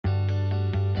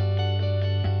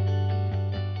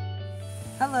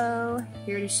Hello,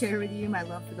 here to share with you my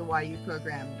love for the YU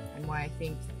program and why I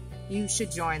think you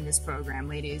should join this program,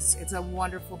 ladies. It's a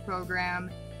wonderful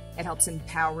program. It helps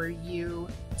empower you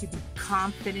to be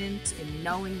confident in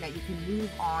knowing that you can move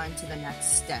on to the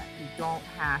next step. You don't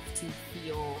have to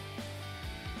feel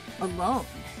alone.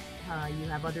 You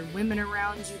have other women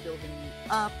around you building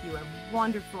you up. You have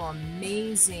wonderful,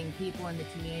 amazing people in the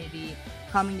community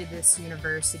coming to this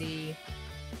university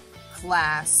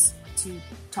class to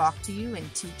talk to you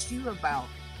and teach you about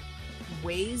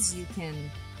ways you can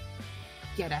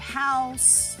get a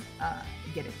house,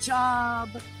 get a job,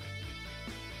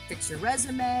 fix your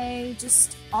resume,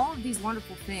 just all of these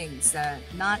wonderful things that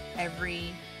not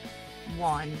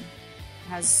everyone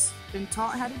has been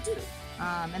taught how to do,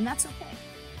 and that's okay.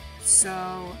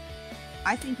 So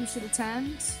I think you should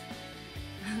attend.